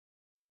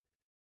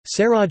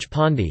Saroj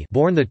Pandey,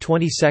 born the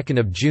 22nd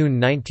of June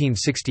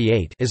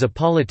 1968, is a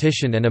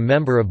politician and a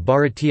member of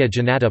Bharatiya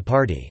Janata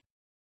Party.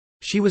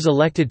 She was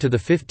elected to the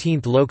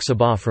 15th Lok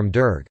Sabha from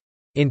Durg.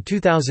 In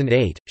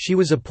 2008, she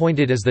was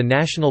appointed as the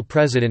national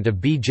president of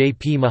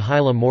BJP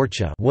Mahila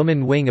Morcha,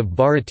 woman wing of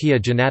Bharatiya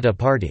Janata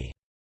Party.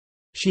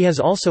 She has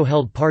also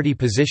held party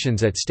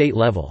positions at state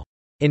level.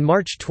 In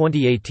March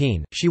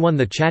 2018, she won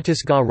the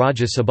Chhattisgarh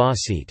Rajya Sabha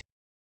seat.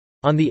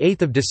 On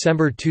 8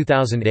 December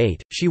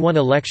 2008, she won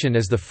election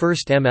as the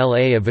first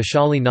MLA of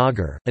Vaishali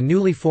Nagar, a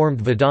newly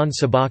formed Vidhan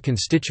Sabha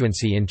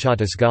constituency in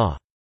Chhattisgarh.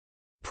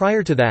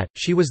 Prior to that,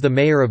 she was the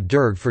mayor of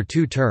Durg for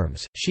 2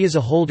 terms. She is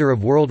a holder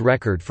of world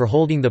record for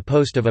holding the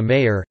post of a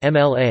mayor,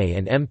 MLA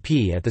and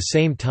MP at the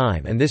same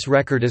time, and this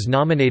record is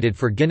nominated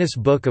for Guinness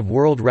Book of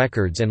World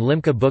Records and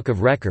Limca Book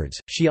of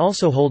Records. She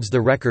also holds the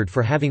record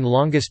for having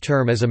longest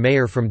term as a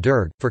mayor from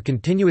Durg, for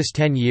continuous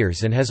 10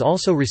 years, and has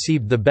also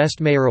received the Best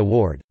Mayor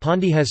Award.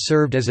 Pandey has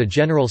served as a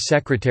general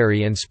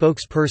secretary and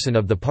spokesperson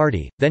of the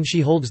party, then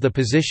she holds the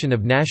position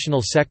of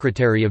national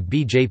secretary of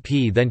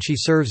BJP, then she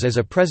serves as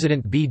a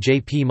president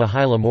BJP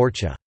Mahila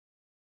Morcha.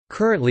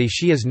 Currently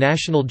she is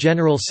National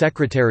General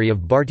Secretary of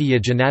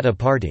Bharatiya Janata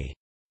Party.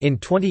 In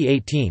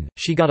 2018,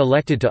 she got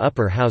elected to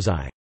Upper House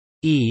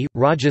I.e.,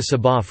 Rajya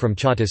Sabha from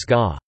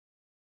Chhattisgarh.